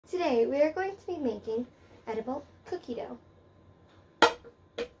Today we are going to be making edible cookie dough.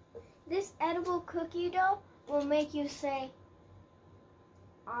 This edible cookie dough will make you say,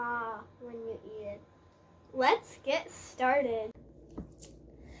 "Ah," when you eat it. Let's get started.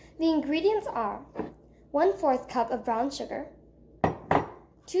 The ingredients are 1/4 cup of brown sugar,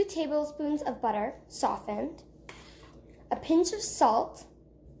 2 tablespoons of butter softened, a pinch of salt,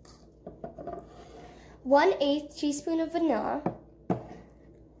 1/8 teaspoon of vanilla,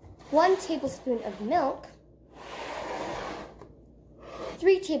 1 tablespoon of milk,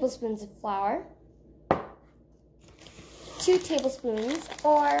 3 tablespoons of flour, 2 tablespoons,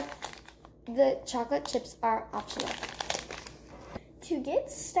 or the chocolate chips are optional. To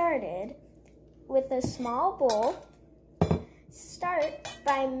get started with a small bowl, start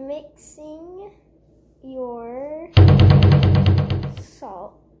by mixing your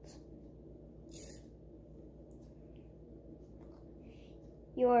salt,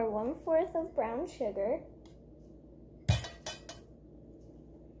 your 1/4 of brown sugar,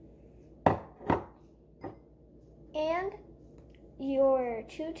 and your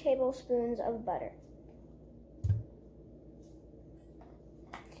 2 tablespoons of butter.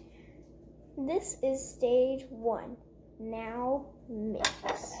 This is stage 1. Now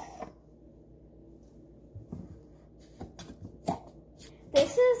mix.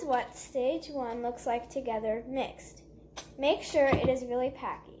 This is what stage 1 looks like together mixed. Make sure it is really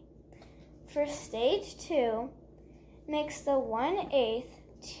packy. For stage 2, mix the 1/8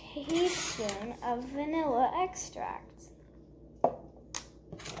 teaspoon of vanilla extract.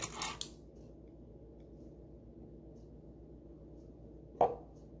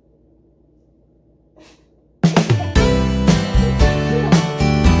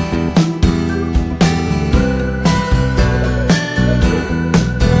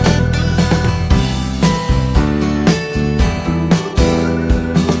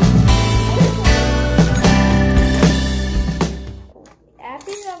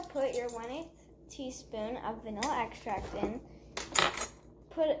 Put your 1/8 teaspoon of vanilla extract in.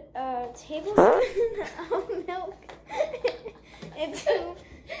 Put a tablespoon of milk into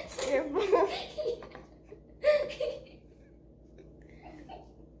your bowl.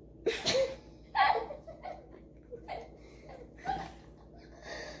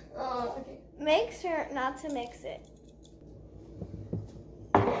 Make sure not to mix it.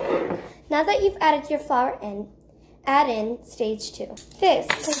 Now that you've added your flour in, add in stage 2. This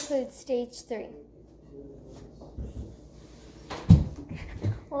concludes stage 3.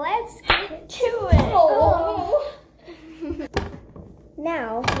 Let's get to it. Oh.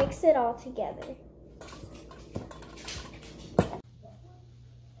 Now mix it all together.